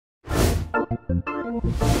That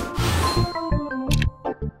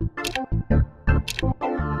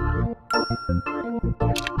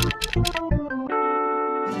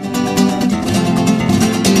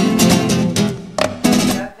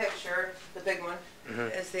picture, the big one,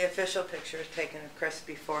 is the official picture taken of Chris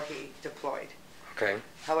before he deployed. Okay.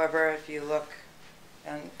 However, if you look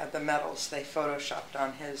at the medals, they photoshopped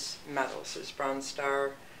on his medals, his Bronze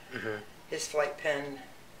Star, his flight pin,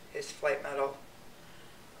 his flight medal,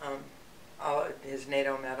 all of his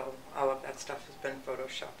NATO medal, all of that stuff has been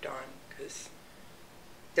photoshopped on because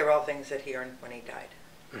they're all things that he earned when he died.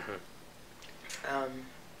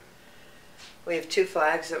 We have 2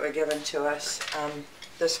 flags that were given to us.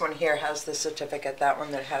 This one here has the certificate, that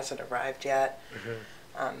one that hasn't arrived yet.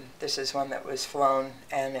 This is one that was flown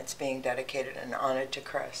and it's being dedicated and honored to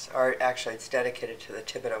Chris, or actually it's dedicated to the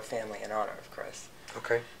Thibodeau family in honor of Chris.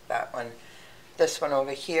 Okay. That one. This one over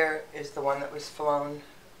here is the one that was flown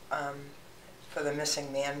for the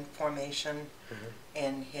missing man formation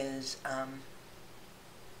in his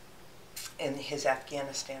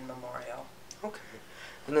Afghanistan memorial. Okay.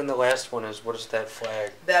 And then the last one is, what is that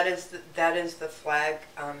flag? That is the flag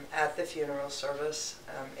at the funeral service.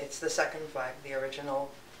 It's the second flag. The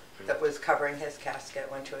original that was covering his casket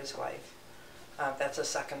went to his wife. That's a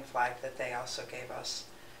second flag that they also gave us.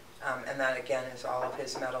 And that again is all of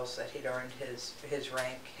his medals that he'd earned, his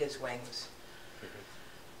rank, his wings.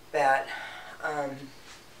 That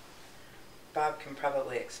Bob can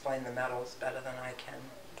probably explain the medals better than I can.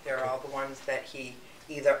 They're all the ones that he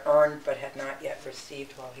either earned but had not yet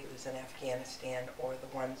received while he was in Afghanistan, or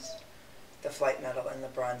the flight medal and the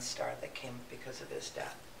Bronze Star that came because of his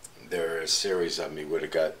death. There are a series of them he would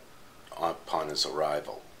have got upon his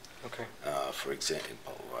arrival. Okay. For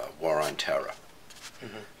example, War on Terror,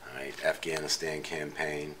 right? Afghanistan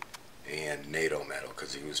campaign, and NATO medal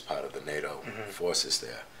because he was part of the NATO forces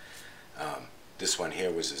there. This one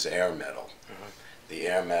here was his air medal. The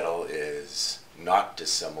air medal is not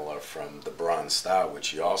dissimilar from the Bronze Star, which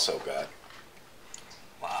he also got.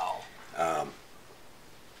 Wow.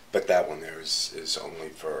 But that one there is only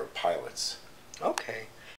for pilots. Okay.